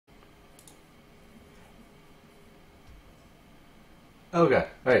Okay,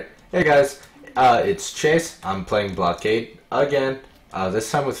 alright. Hey guys, it's Chase. I'm playing Blockade again. This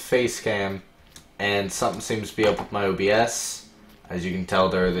time with face cam, and something seems to be up with my OBS. As you can tell,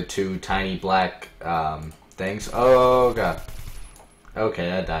 there are the two tiny black things. Oh god. Okay,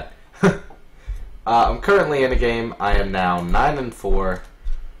 I died. I'm currently in a game. I am now 9-4.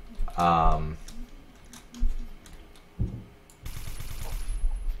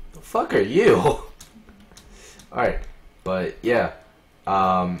 The fuck are you? Alright, but yeah.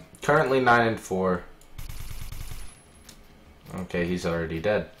 Currently 9-4. Okay, he's already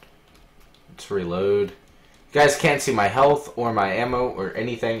dead. Let's reload. You guys can't see my health or my ammo or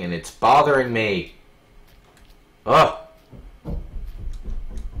anything, and it's bothering me. Ugh.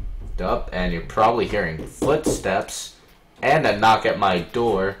 Up, and you're probably hearing footsteps and a knock at my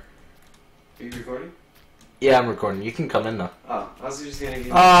door. Are you recording? Yeah, I'm recording. You can come in though. Oh, I was just gonna give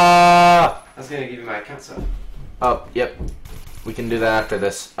you. I was gonna give you my account stuff. Oh, yep. We can do that after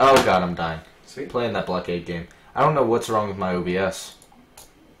this. Oh god, I'm dying. Sweet. Playing that Blockade game. I don't know what's wrong with my OBS.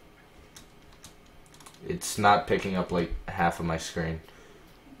 It's not picking up like half of my screen.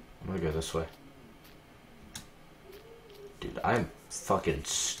 I'm gonna go this way. Dude, I'm fucking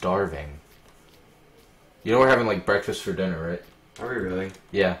starving. You know we're having like breakfast for dinner, right? Are we really?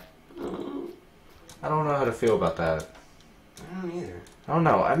 Yeah. I don't know how to feel about that. I don't either. I don't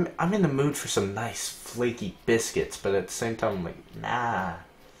know. I'm in the mood for some nice flaky biscuits, but at the same time I'm like, nah.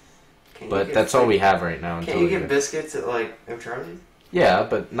 But that's all we have right now. Can't you get biscuits at like Charlie's? Yeah,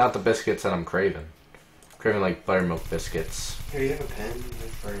 but not the biscuits that I'm craving. I'm craving like buttermilk biscuits. Here, you have a pen?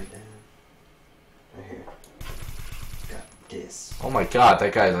 Let's write it down. Right here. Got this. Oh my god,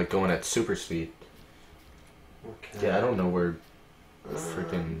 that guy's like going at super speed. Okay. Yeah, I don't know where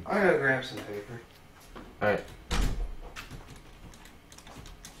freaking... I gotta grab some paper. Alright.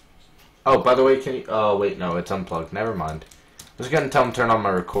 Oh, by the way, can you... Oh, wait, no, it's unplugged. Never mind. I was gonna tell him to turn on my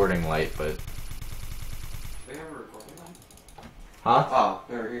recording light, but... They have a recording light? Huh? Oh,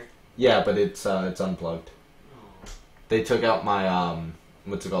 over here. Yeah, but it's unplugged. Oh. They took out my,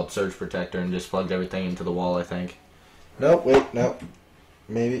 what's it called, surge protector and just plugged everything into the wall, I think. Nope, wait, no.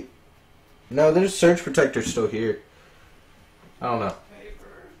 Maybe. No, there's surge protector still here. I don't know.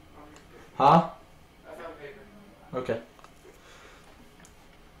 Paper. Huh? I found paper. Okay.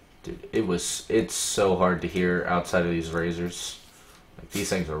 Dude, it's so hard to hear outside of these razors. Like, these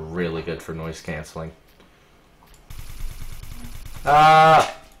things are really good for noise canceling.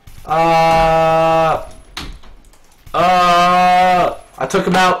 I took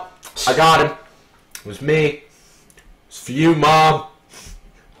him out. I got him. It was me. It's for you, Mom.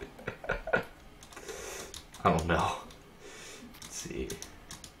 I don't know. Let's see.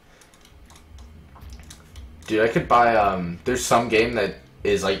 Dude, I could buy, there's some game that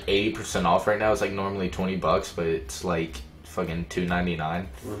is like 80% off right now. It's like normally $20, but it's like fucking $2.99.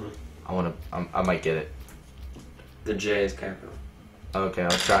 I might get it. The J is capital. Okay, I'll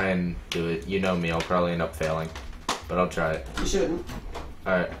try and do it. You know me, I'll probably end up failing, but I'll try it. You shouldn't.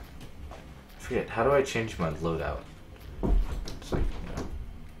 Alright. I forget, how do I change my loadout? It's like, you know.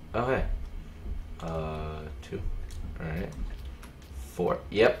 Oh, hey. 2. Alright. 4.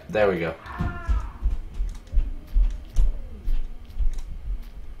 Yep, there we go.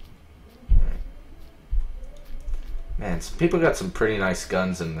 Man, some people got some pretty nice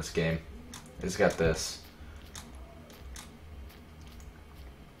guns in this game. It's got this.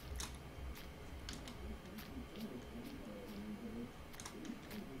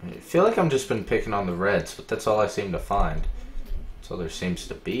 I feel like I'm just been picking on the reds, but that's all I seem to find. That's all there seems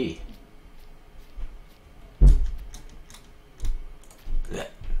to be. Blech.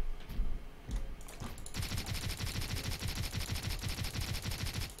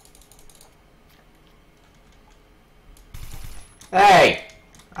 Hey!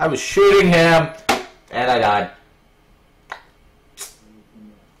 I was shooting him, and I died.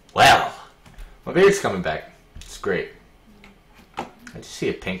 Well, my beard's coming back. It's great. Did you see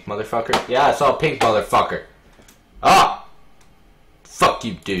a pink motherfucker? Yeah, I saw a pink motherfucker. Ah! Fuck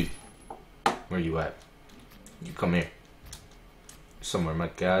you, dude. Where you at? You come here. Somewhere, my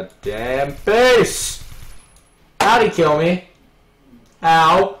goddamn face! How'd he kill me?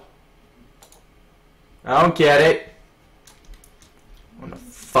 Ow! I don't get it. I'm gonna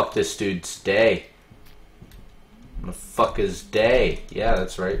fuck this dude's day. I'm gonna fuck his day. Yeah,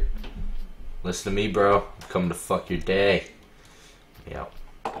 that's right. Listen to me, bro. I'm coming to fuck your day. Yep.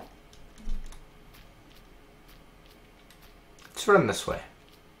 Let's run this way.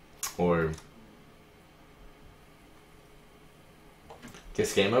 Or...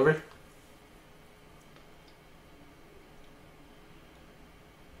 Guess game over?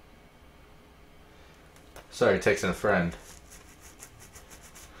 Sorry, texting a friend.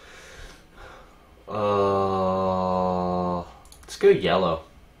 Let's go yellow.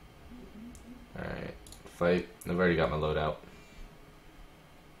 Alright, fight. I've already got my loadout.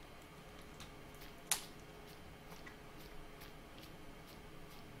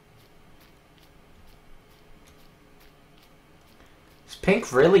 Is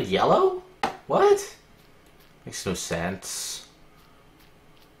pink really yellow? What? Makes no sense.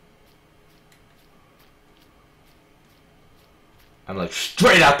 I'm like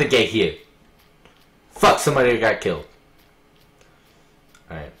straight out the gate here. Fuck somebody who got killed.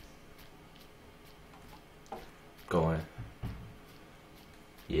 Alright. Going.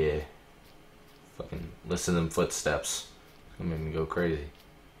 Yeah. Fucking listen to them footsteps. It's gonna make me go crazy.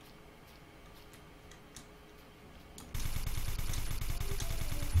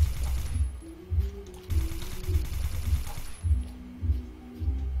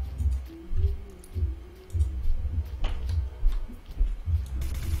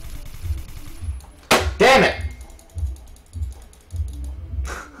 Damn it!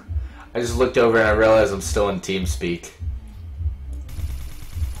 I just looked over and I realized I'm still in TeamSpeak.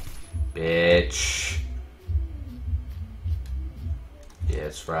 Bitch. Yeah,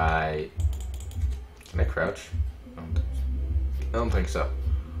 that's right. Can I crouch? I don't think so.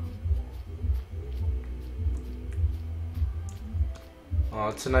 Oh,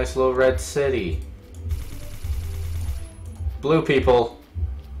 it's a nice little red city. Blue people.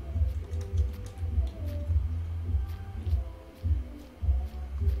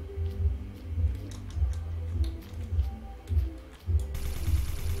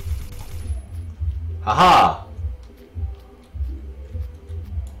 Haha!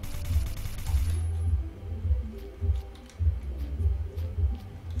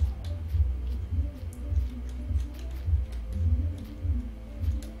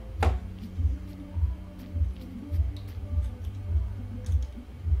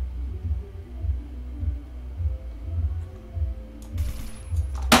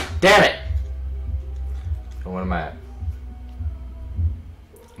 Damn it! And what am I at?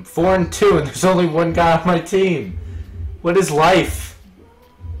 I'm 4-2 and there's only one guy on my team. What is life?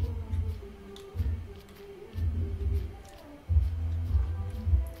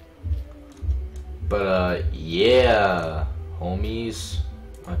 But yeah, homies.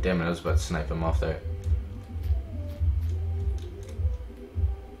 Oh damn it, I was about to snipe him off there.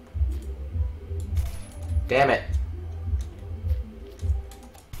 Damn it.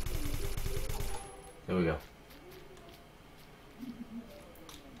 There we go.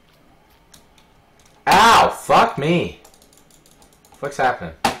 Ow! Fuck me! What's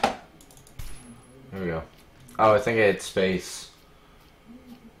happening? Here we go. Oh, I think I hit space.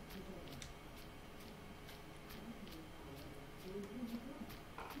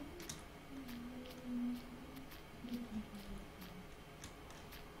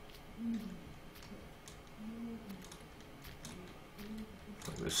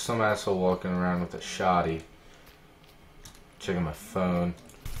 There's some asshole walking around with a shoddy. Checking my phone.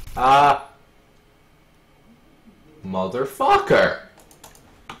 Ah! Motherfucker!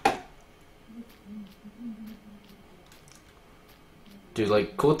 Dude,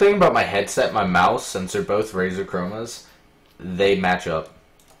 like, cool thing about my headset and my mouse, since they're both Razer Chromas, they match up.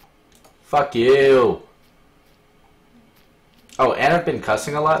 Fuck you! Oh, and I've been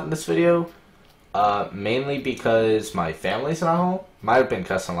cussing a lot in this video. Mainly because my family's not home. Might have been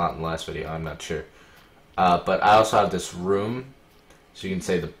cussing a lot in the last video, I'm not sure. But I also have this room, so you can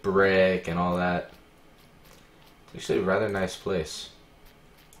say the brick and all that. It's actually a rather nice place.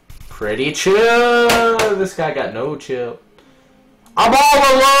 Pretty chill! This guy got no chill. I'm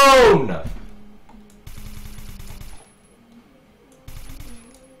all alone!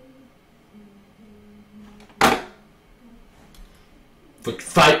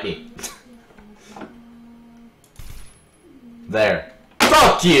 Fight me! There.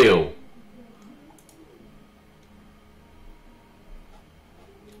 Fuck you!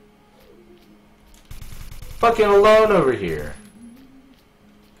 Fucking alone over here.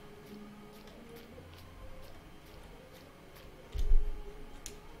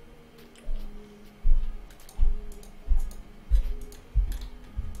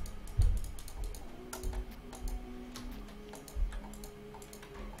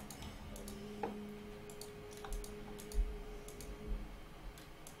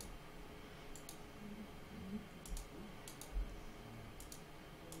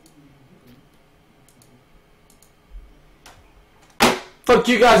 Fuck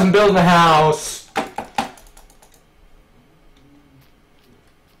you guys, I'm building a house.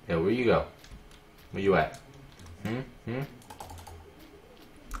 Yeah, where you go? Where you at? Come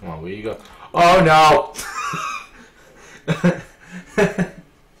on, where you go? Oh no!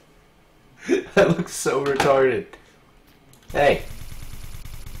 That looks retarded. Hey.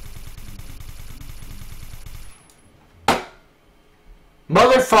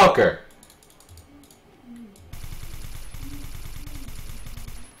 Motherfucker.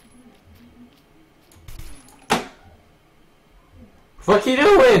 What you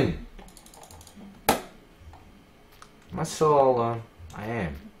doing? Am I still all alone? I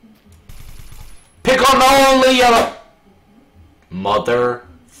am. Pick on the only yellow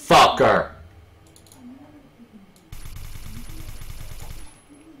motherfucker.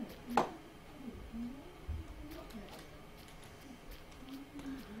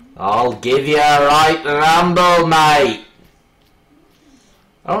 I'll give you a right rumble, mate.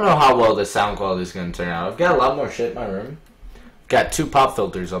 I don't know how well the sound quality is going to turn out. I've got a lot more shit in my room. Got 2 pop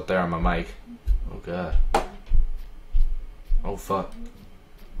filters up there on my mic. Oh god. Oh fuck.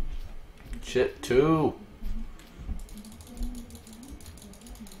 Shit, 2.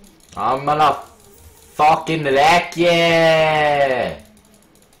 I'm gonna fucking wreck ya.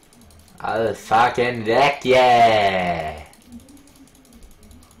 I'll fucking wreck ya.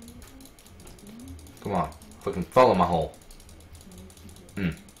 Come on, fucking follow my hole.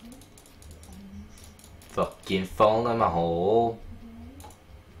 Fucking follow my hole.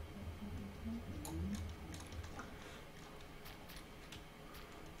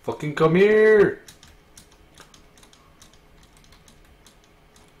 Fucking come here.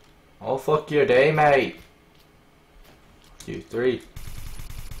 Oh fuck your day, mate. 2, 3.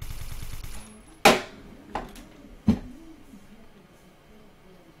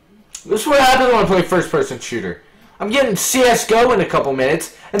 This is what happens when I play first-person shooter. I'm getting CSGO in a couple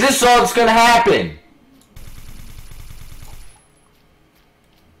minutes, and this is all that's gonna happen.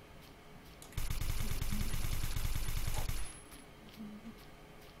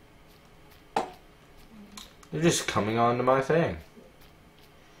 They're just coming on to my thing.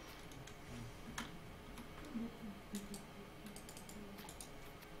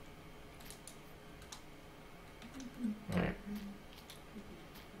 Alright.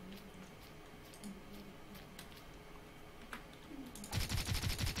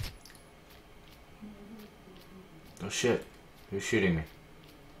 Oh shit. Who's shooting me?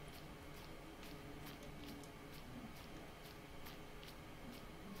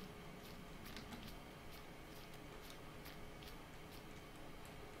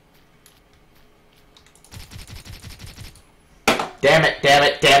 Damn it, damn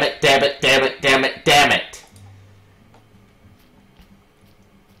it, damn it, damn it, damn it, damn it, damn it.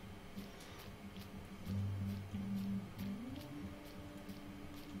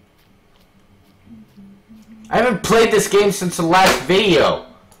 I haven't played this game since the last video.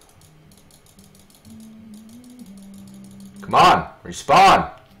 Come on,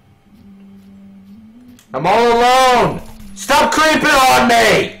 respawn. I'm all alone. Stop creeping on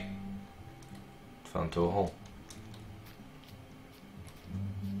me. Fell into a hole.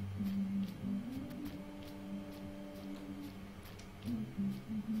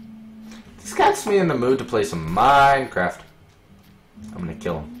 This gets me in the mood to play some Minecraft. I'm gonna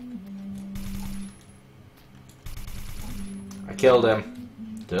kill him. I killed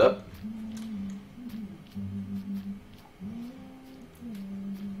him. Duh.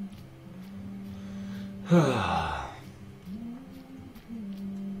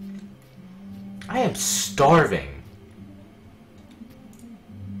 I am starving.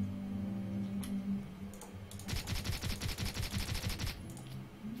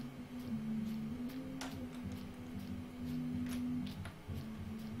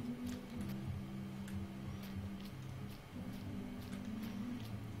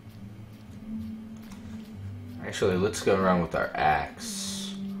 Actually, let's go around with our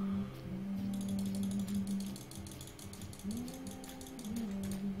axe.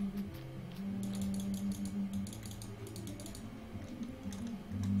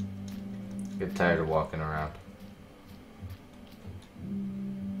 Get tired of walking around.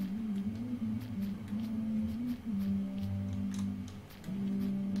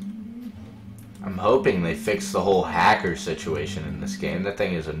 I'm hoping they fix the whole hacker situation in this game. That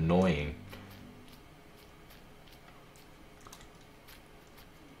thing is annoying.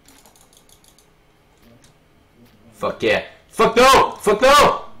 Fuck yeah. Fuck no! Fuck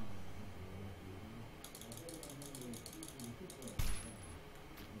no!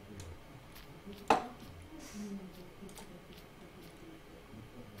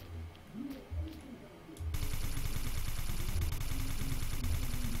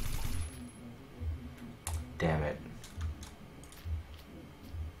 Damn it.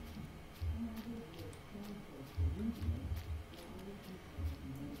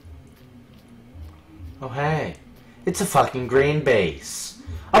 Oh hey. It's a fucking green base.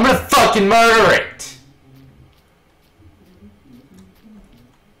 I'm gonna fucking murder it!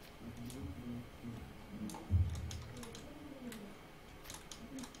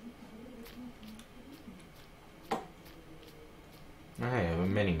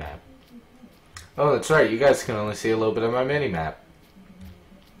 Oh, that's right. You guys can only see a little bit of my mini-map.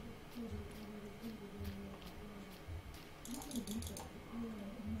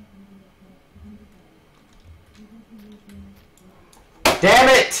 Damn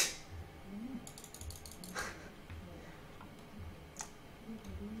it!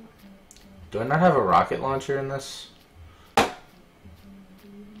 Do I not have a rocket launcher in this?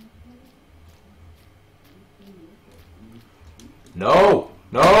 No!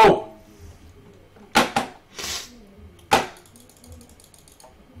 No!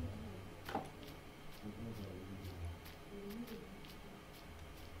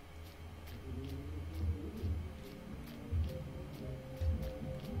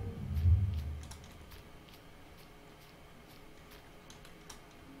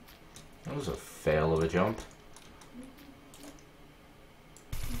 That was a fail of a jump.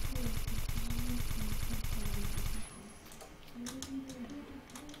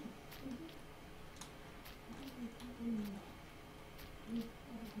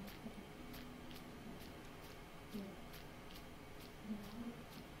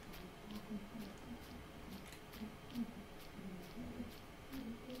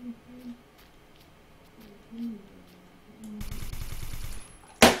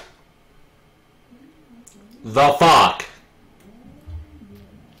 The fuck?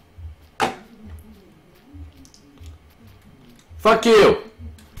 Fuck you!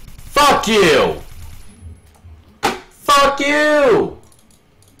 Fuck you! Fuck you!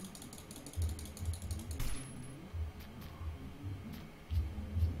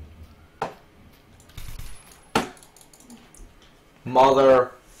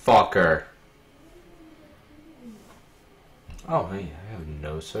 Motherfucker. Oh, hey, I have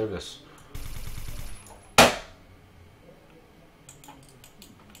no service.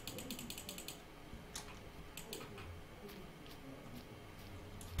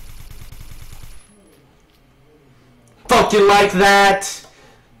 Fucking like that!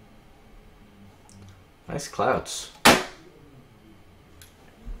 Nice clouds.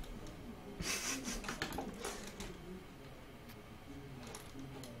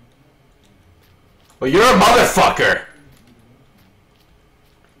 Well, you're a motherfucker!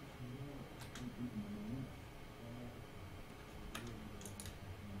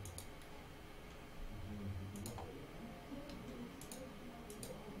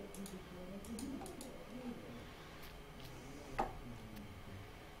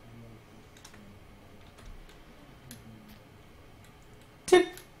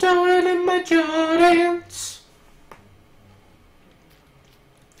 Tiptoeing in my Jordans.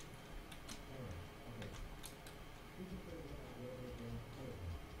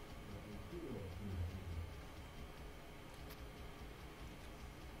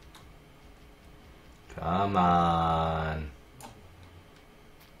 Come on.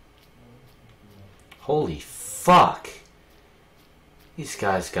 Holy fuck. These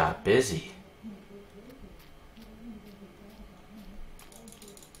guys got busy.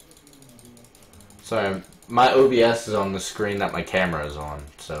 Sorry, my OBS is on the screen that my camera is on,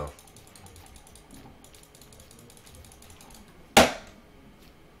 so.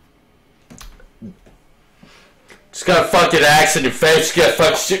 Just got a fucking axe in your face, you got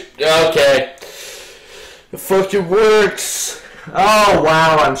fucking shit. Okay. It fucking works. Oh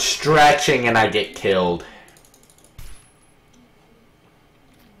wow, I'm stretching and I get killed.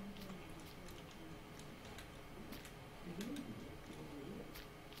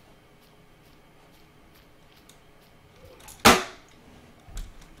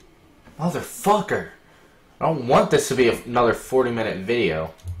 Motherfucker. I don't want this to be another 40-minute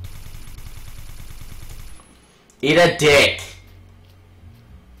video. Eat a dick.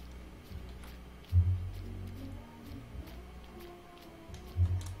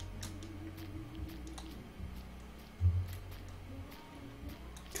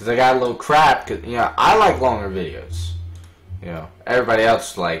 Because I got a little crap. Cause, you know, I like longer videos. You know, everybody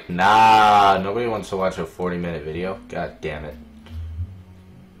else is like, nah, nobody wants to watch a 40-minute video. God damn it.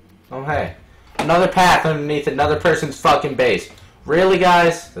 Oh, hey. Another path underneath another person's fucking base. Really,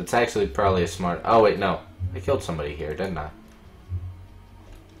 guys? That's actually probably a smart... Oh, wait, no. I killed somebody here, didn't I?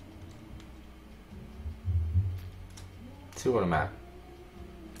 Let's see what I'm at.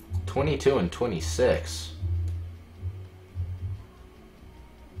 22 and 26.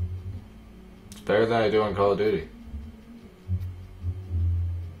 It's better than I do on Call of Duty.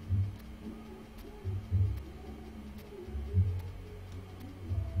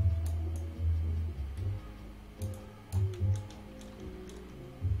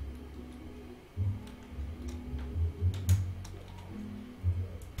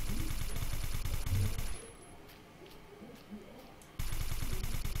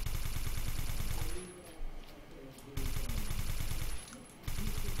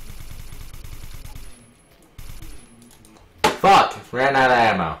 Ran out of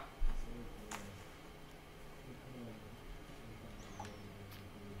ammo.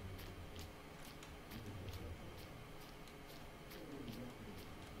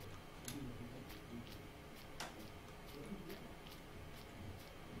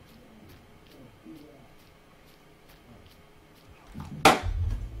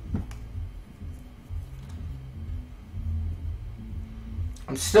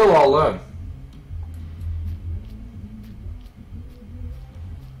 I'm still all alone.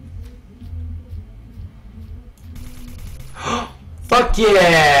 Fuck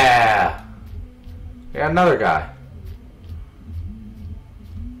yeah! We got another guy.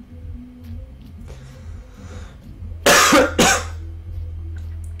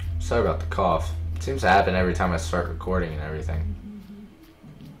 Sorry about the cough. It seems to happen every time I start recording and everything.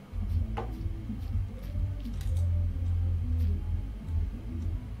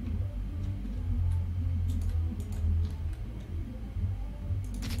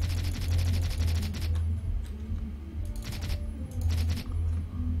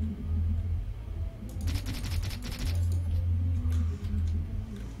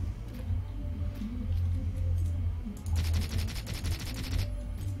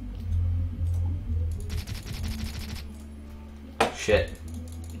 Shit.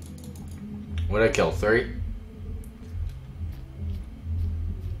 What'd I kill? 3?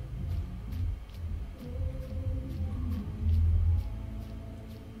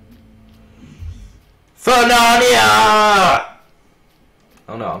 Phenonia!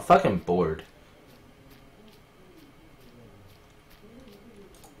 Oh no, I'm fucking bored.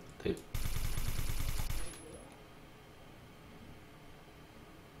 Dude.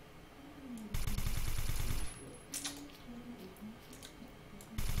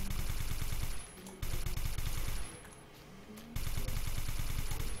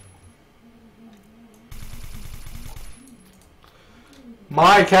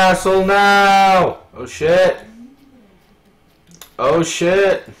 My castle now! Oh shit. Oh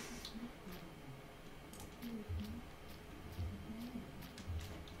shit.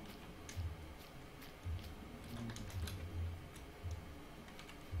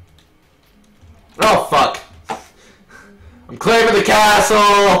 Oh fuck. I'm claiming the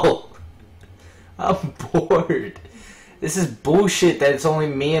castle! I'm bored. This is bullshit that it's only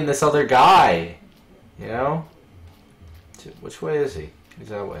me and this other guy. You know? Which way is he? He's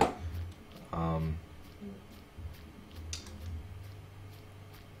that way. I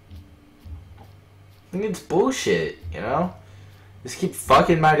think it's bullshit, you know? Just keep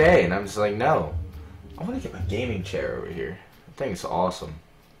fucking my day, and I'm just like, no. I want to get my gaming chair over here. I think it's awesome.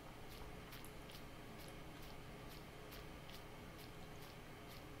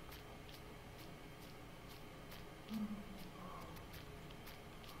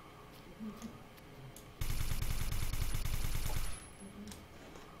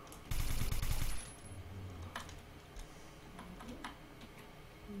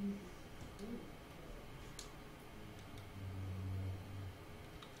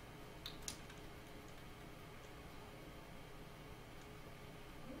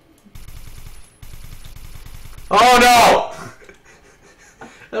 Oh no!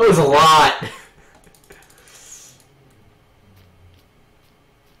 That was a lot.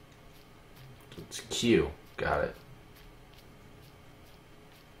 It's Q. Got it.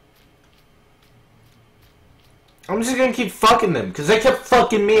 I'm just gonna keep fucking them, because they kept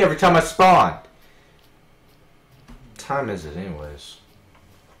fucking me every time I spawned. What time is it anyways?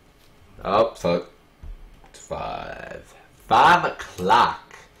 Oh, fuck. It's 5. 5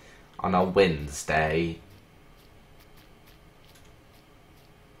 o'clock on a Wednesday.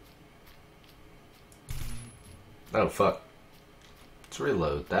 Oh, fuck. Let's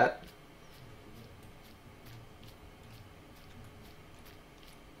reload that.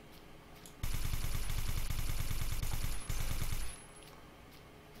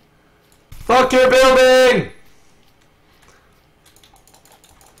 Fuck your building!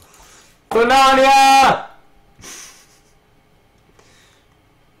 Banania!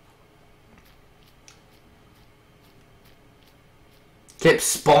 Keep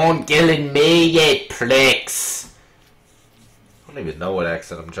spawn killing me, you pricks! I don't even know what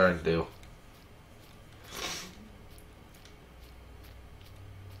accent I'm trying to do.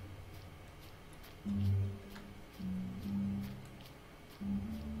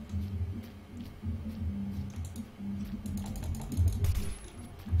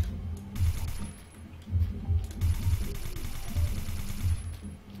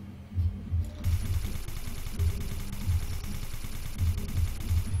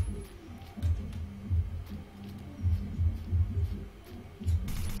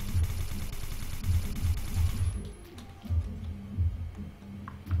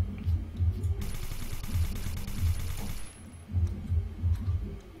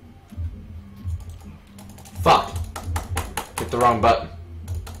 the wrong button.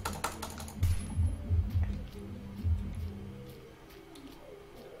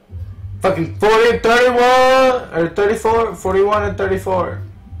 Fucking 40 and 31 or 34, 41 and 34.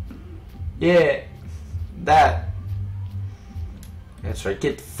 Yeah, that. That's right.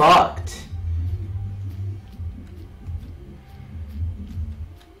 Get fucked.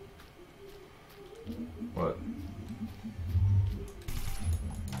 What?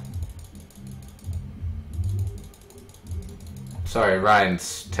 Sorry,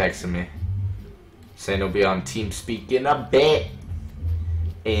 Ryan's texting me saying he'll be on TeamSpeak in a bit.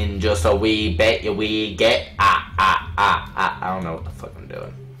 In just a wee bit, we get I don't know what the fuck I'm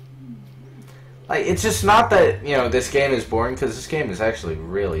doing. Like, it's just not that, you know, this game is boring, because this game is actually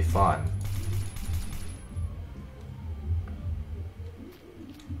really fun.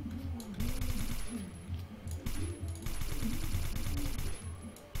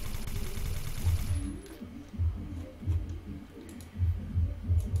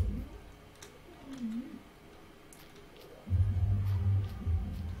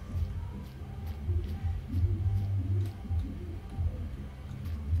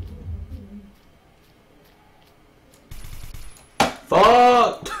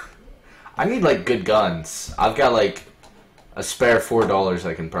 Fuck! I need, like, good guns. I've got, like, a spare $4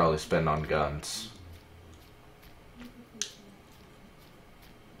 I can probably spend on guns.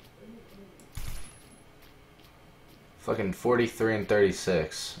 Fucking 43 and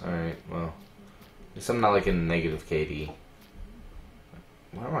 36. Alright, well. At least I'm not, like, in negative KD.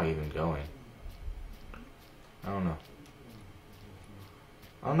 Where am I even going? I don't know.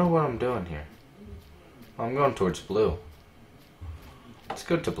 I don't know what I'm doing here. Well, I'm going towards blue. Let's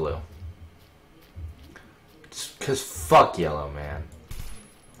go to blue. Just 'cause fuck yellow, man.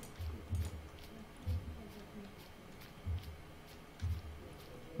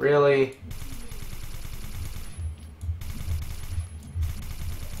 Really?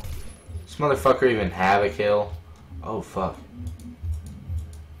 This motherfucker even have a kill? Oh, fuck.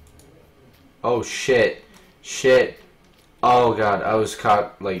 Oh, shit. Shit. Oh, God. I was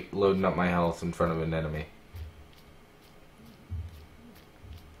caught, like, loading up my health in front of an enemy.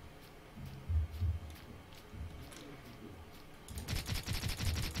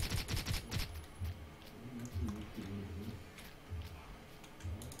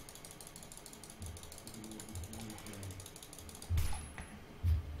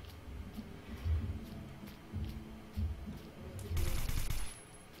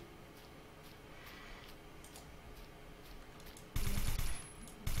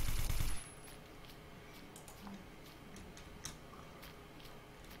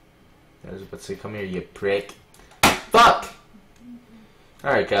 I was about to say, come here, you prick. Fuck!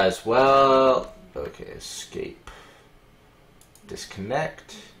 Alright, guys, well... Okay, escape.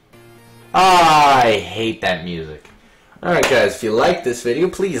 Disconnect. I hate that music. Alright, guys, if you like this video,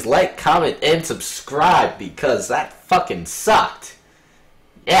 please like, comment, and subscribe, because that fucking sucked.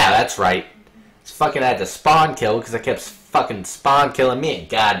 Yeah, that's right. This fucking had to spawn kill, because I kept fucking spawn killing me.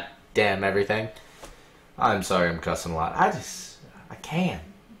 God damn everything. I'm sorry I'm cussing a lot. I can.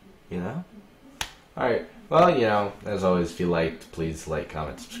 You know? Alright, well, you know, as always, if you liked, please like,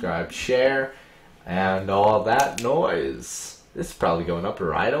 comment, subscribe, share, and all that noise. This is probably going up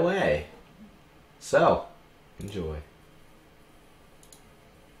right away. So, enjoy.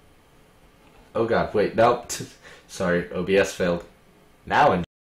 Oh god, wait, nope. Sorry, OBS failed. Now enjoy.